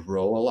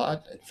grow a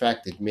lot. In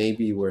fact, it may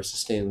be where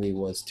sustainability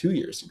was 2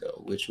 years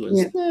ago, which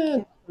was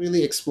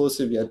really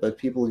explosive yet, but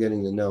people are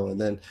getting to know. And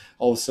then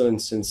all of a sudden,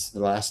 since the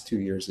last 2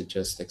 years, it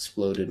just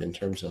exploded in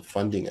terms of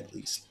funding, at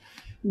least.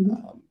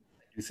 I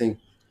do think,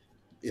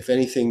 if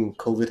anything,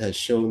 COVID has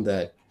shown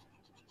that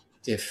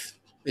if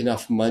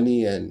enough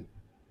money and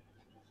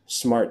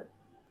smart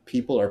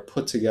people are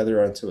put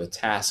together onto a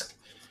task,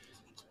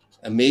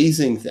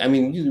 amazing. I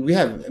mean, we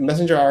have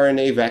messenger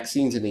RNA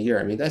vaccines in a year.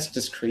 I mean, that's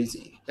just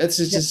crazy. That's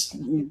just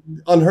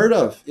unheard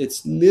of.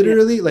 It's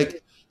literally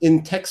like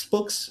in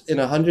textbooks in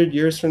 100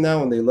 years from now,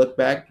 when they look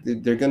back,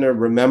 they're going to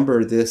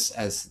remember this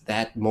as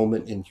that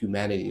moment in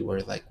humanity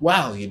where like,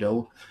 wow,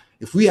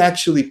 if we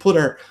actually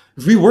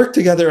if we work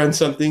together on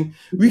something,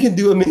 we can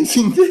do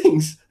amazing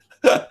things.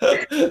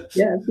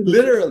 Yeah,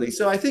 Literally.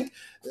 So I think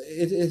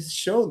it is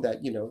shown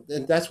that,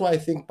 and that's why I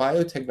think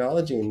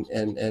biotechnology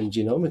and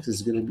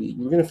genomics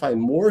we're going to find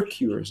more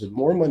cures and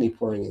more money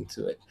pouring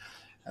into it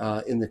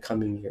in the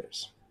coming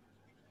years.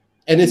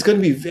 And it's going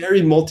to be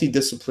very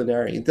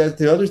multidisciplinary.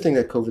 The other thing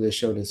that COVID has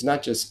shown is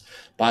not just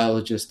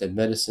biologists and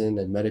medicine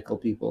and medical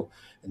people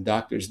and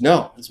doctors.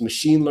 No, it's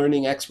machine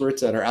learning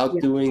experts that are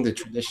out doing the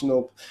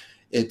traditional.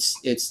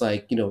 It's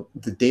like,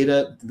 the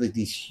data,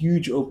 these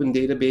huge open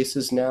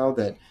databases now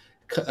that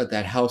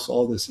house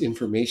all this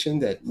information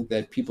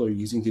that people are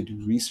using to do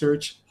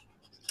research.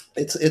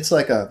 It's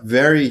like a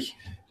very,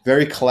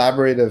 very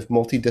collaborative,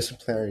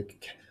 multidisciplinary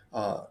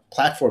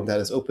platform that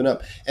has opened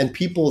up, and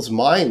people's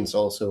minds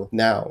also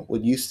now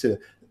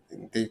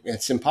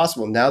it's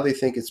impossible. Now they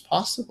think it's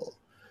possible.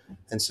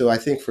 And so I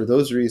think for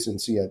those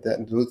reasons,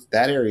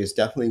 that area is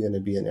definitely going to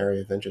be an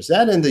area of interest.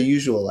 That and the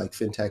usual, like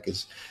fintech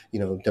is,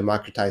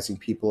 democratizing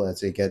people as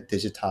they get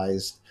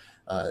digitized,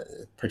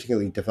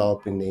 particularly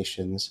developing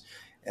nations.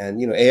 And,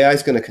 AI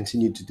is going to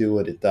continue to do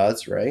what it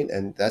does, right?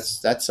 And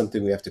that's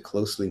something we have to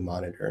closely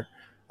monitor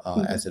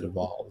as it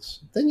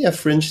evolves. Then you have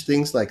fringe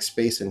things like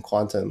space and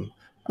quantum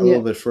a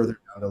little bit further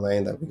down the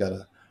lane that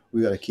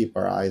we gotta keep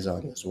our eyes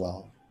on as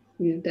well.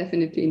 Yeah,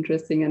 definitely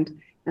interesting. And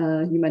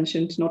you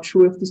mentioned not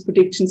sure if these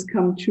predictions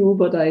come true,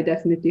 but I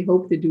definitely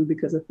hope they do,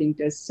 because I think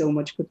there's so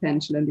much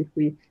potential. And if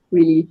we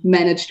really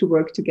manage to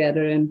work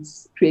together and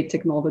create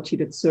technology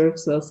that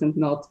serves us and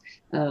not,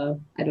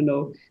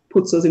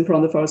 puts us in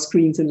front of our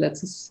screens and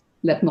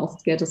let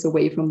not get us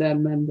away from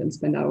them and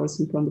spend hours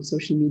in front of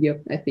social media,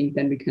 I think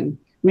then we can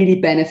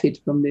really benefit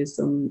from this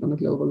on a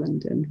global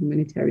and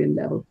humanitarian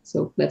level.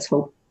 So let's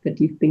hope that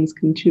these things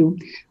come true.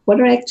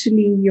 What are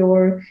actually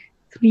your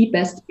 3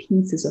 best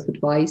pieces of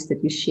advice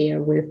that you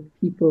share with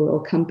people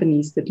or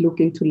companies that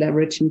look into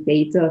leveraging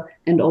data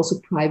and also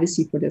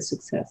privacy for their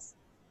success?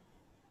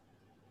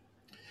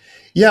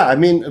 Yeah, I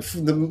mean,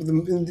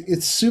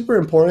 it's super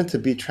important to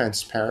be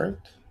transparent.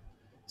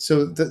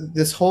 So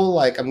this whole,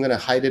 like, I'm going to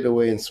hide it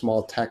away in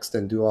small text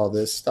and do all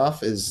this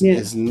stuff is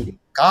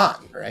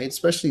gone, right?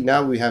 Especially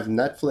now we have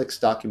Netflix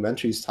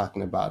documentaries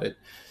talking about it.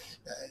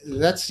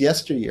 That's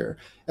yesteryear.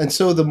 And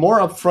so the more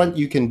upfront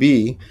you can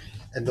be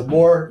and the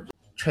more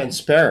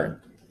transparent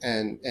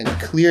and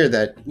clear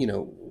that,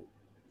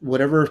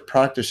 whatever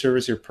product or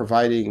service you're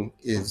providing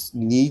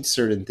needs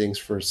certain things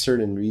for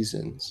certain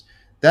reasons,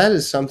 that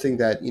is something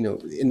that,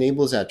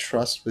 enables that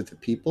trust with the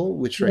people,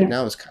 which right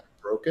now is kind of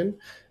broken.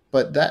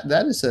 But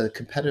that is a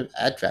competitive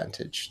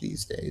advantage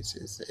these days,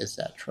 is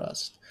that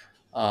trust.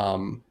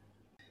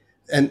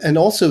 And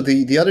also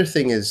the other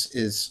thing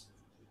is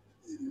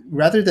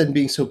rather than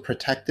being so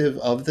protective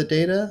of the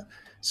data,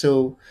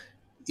 so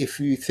if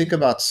you think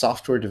about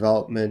software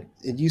development,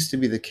 it used to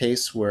be the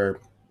case where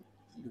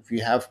if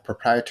you have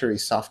proprietary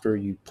software,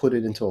 you put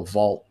it into a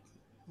vault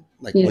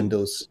like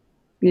Windows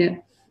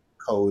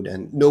code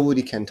and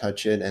nobody can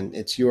touch it and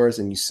it's yours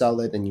and you sell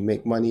it and you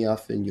make money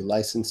off it and you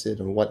license it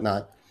and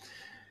whatnot.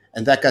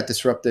 And that got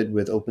disrupted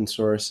with open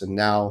source. And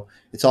now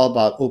it's all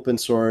about open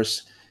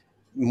source,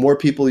 more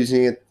people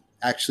using it,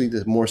 actually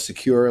the more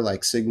secure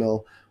like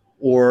Signal,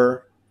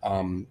 or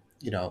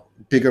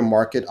bigger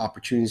market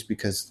opportunities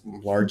because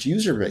large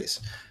user base.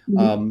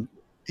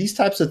 These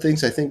types of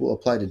things I think will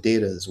apply to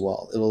data as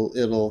well.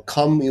 It'll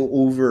come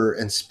over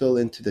and spill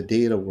into the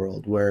data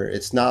world where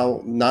it's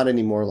now not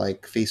anymore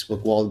like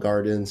Facebook walled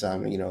gardens.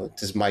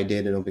 This is my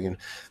data, nobody can,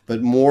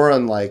 but more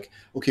on like,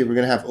 okay, we're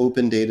going to have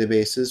open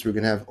databases. We're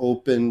going to have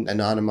open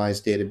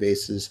anonymized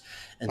databases,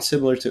 and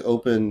similar to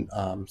open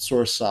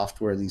source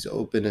software, these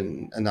open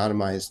and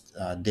anonymized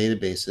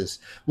databases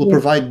will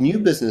provide new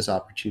business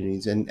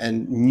opportunities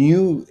and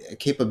new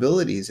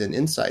capabilities and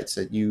insights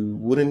that you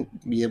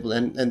wouldn't be able to,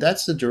 and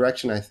that's the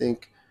direction I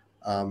think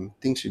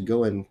things should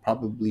go and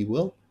probably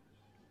will.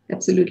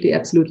 Absolutely,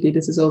 absolutely.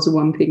 This is also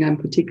one thing I'm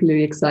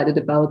particularly excited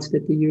about,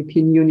 that the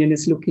European Union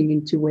is looking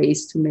into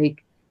ways to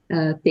make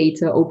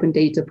open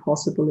data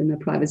possible in a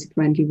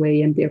privacy-friendly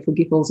way, and therefore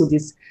give also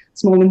these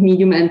small and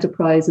medium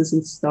enterprises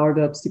and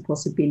startups the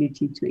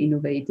possibility to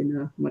innovate in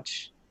a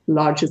much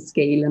larger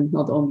scale and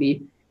not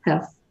only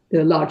have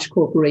the large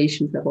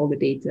corporations have all the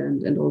data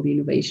and all the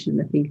innovation.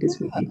 I think this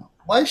would be.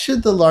 Why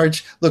should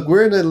look,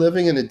 we're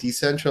living in a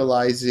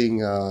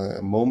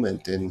decentralizing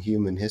moment in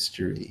human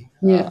history.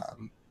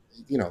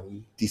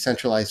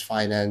 Decentralized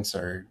finance,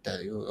 or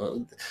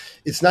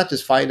it's not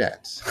just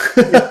finance.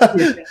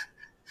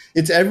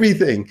 It's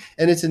everything,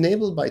 and it's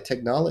enabled by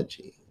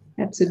technology.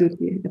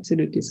 Absolutely,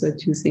 absolutely. So I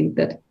do think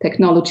that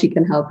technology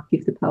can help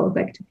give the power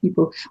back to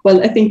people. Well,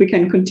 I think we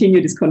can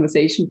continue this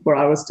conversation for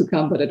hours to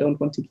come, but I don't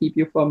want to keep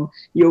you from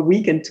your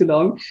weekend too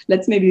long.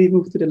 Let's maybe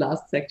move to the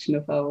last section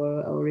of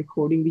our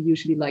recording. We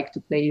usually like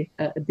to play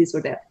a this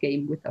or that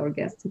game with our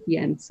guests at the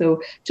end. So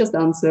just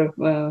answer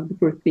the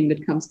first thing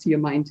that comes to your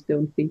mind.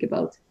 Don't think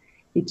about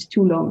it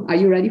too long. Are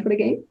you ready for the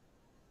game?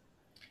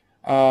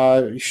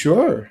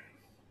 Sure.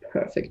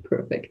 Perfect,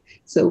 perfect.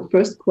 So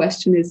first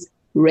question is,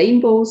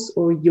 rainbows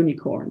or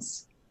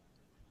unicorns?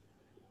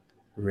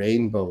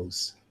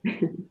 Rainbows.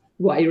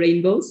 Why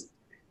rainbows?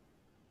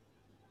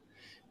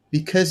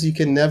 Because you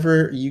can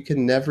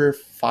never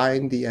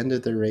find the end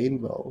of the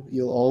rainbow.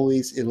 You'll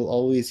always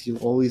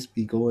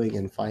be going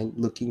and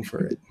looking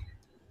for it.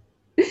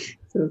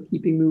 So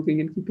keeping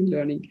moving and keeping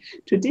learning.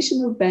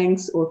 Traditional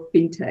banks or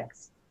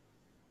fintechs?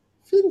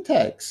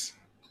 Fintechs.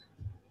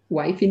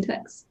 Why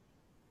fintechs?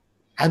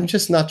 I'm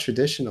just not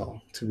traditional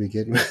to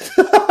begin with.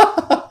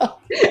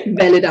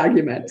 Valid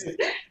argument.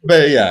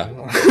 But yeah.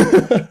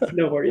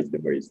 No worries, no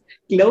worries.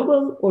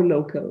 Global or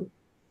local?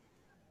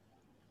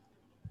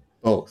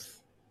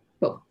 Both.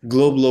 Both.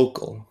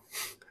 Local.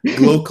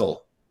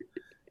 Local.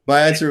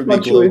 My answer would be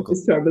not sure global. If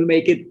this term will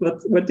make it,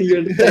 but what do you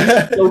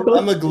understand? Local?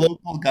 I'm a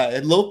global guy.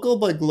 Local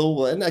but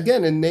global. And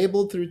again,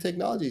 enabled through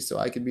technology. So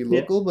I can be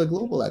local but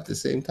global at the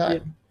same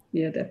time.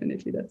 Yeah,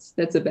 definitely.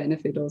 That's a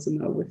benefit also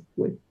now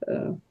with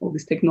all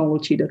this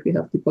technology, that we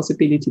have the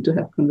possibility to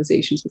have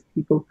conversations with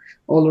people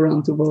all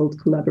around the world,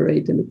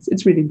 collaborate, and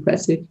it's really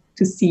impressive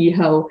to see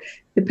how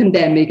the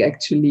pandemic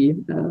actually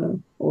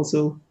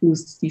also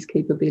boosts these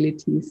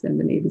capabilities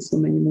and enables so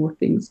many more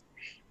things.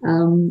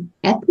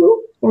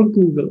 Apple or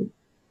Google?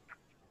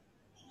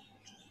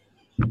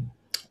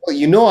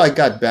 Well, I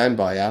got banned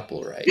by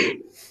Apple, right?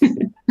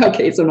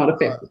 Okay, so not a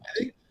fair.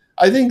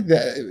 I think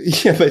that,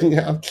 yeah, but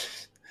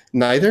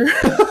neither.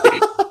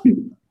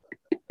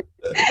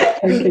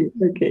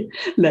 Okay.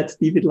 Let's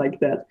leave it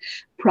like that.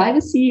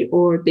 Privacy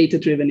or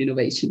data-driven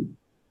innovation?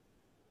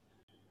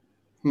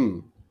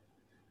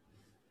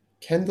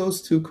 Can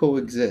those two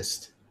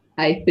coexist?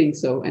 I think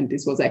so. And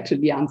this was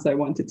actually the answer I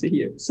wanted to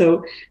hear.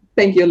 So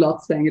thank you a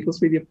lot, Sang. It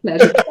was really a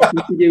pleasure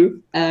talking to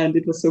you. And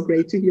it was so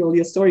great to hear all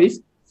your stories.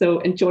 So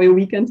enjoy your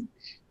weekend.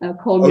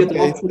 Call me a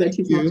lot so that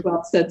he's not too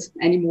upset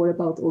anymore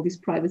about all this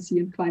privacy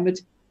and climate.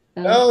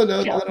 No,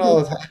 not at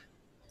all.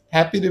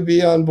 Happy to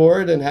be on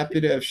board and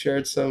happy to have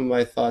shared some of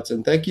my thoughts.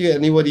 And thank you,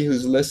 anybody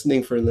who's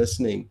listening, for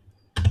listening.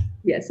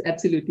 Yes,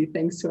 absolutely.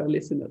 Thanks to our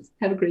listeners.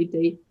 Have a great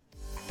day.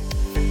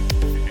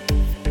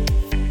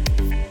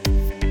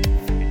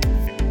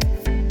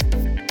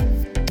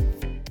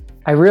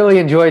 I really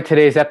enjoyed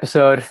today's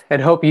episode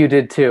and hope you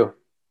did too.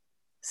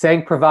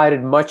 Sang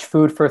provided much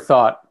food for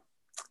thought.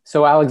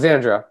 So,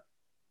 Alexandra,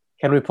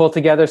 can we pull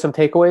together some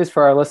takeaways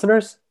for our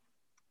listeners?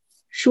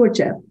 Sure,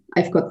 Jeff.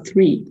 I've got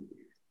 3.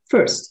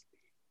 First,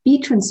 be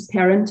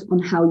transparent on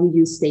how you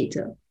use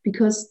data,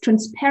 because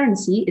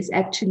transparency is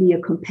actually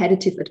a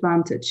competitive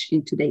advantage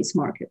in today's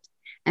market,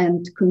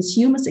 and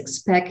consumers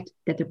expect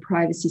that their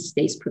privacy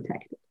stays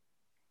protected.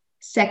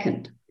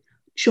 Second,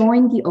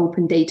 join the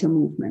open data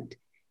movement,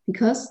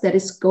 because that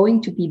is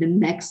going to be the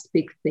next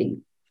big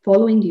thing,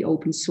 following the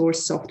open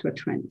source software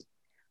trend.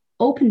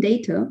 Open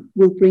data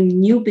will bring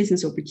new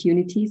business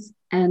opportunities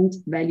and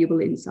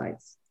valuable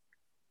insights.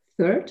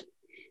 Third,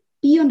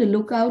 be on the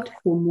lookout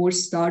for more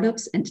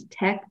startups and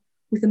tech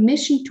with a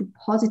mission to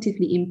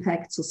positively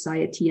impact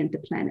society and the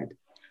planet.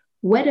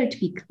 Whether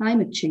it be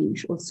climate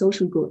change or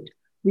social good,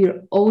 we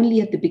are only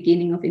at the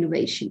beginning of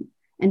innovation,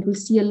 and we'll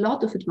see a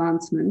lot of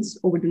advancements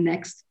over the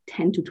next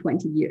 10 to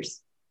 20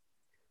 years.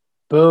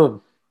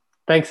 Boom.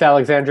 Thanks,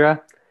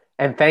 Alexandra.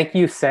 And thank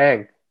you,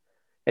 Sang.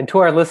 And to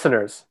our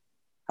listeners,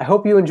 I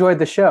hope you enjoyed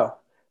the show.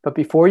 But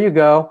before you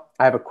go,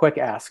 I have a quick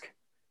ask.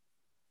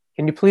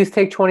 Can you please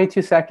take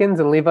 22 seconds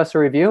and leave us a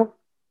review?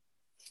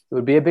 It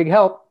would be a big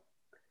help.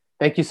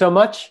 Thank you so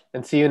much,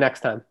 and see you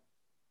next time.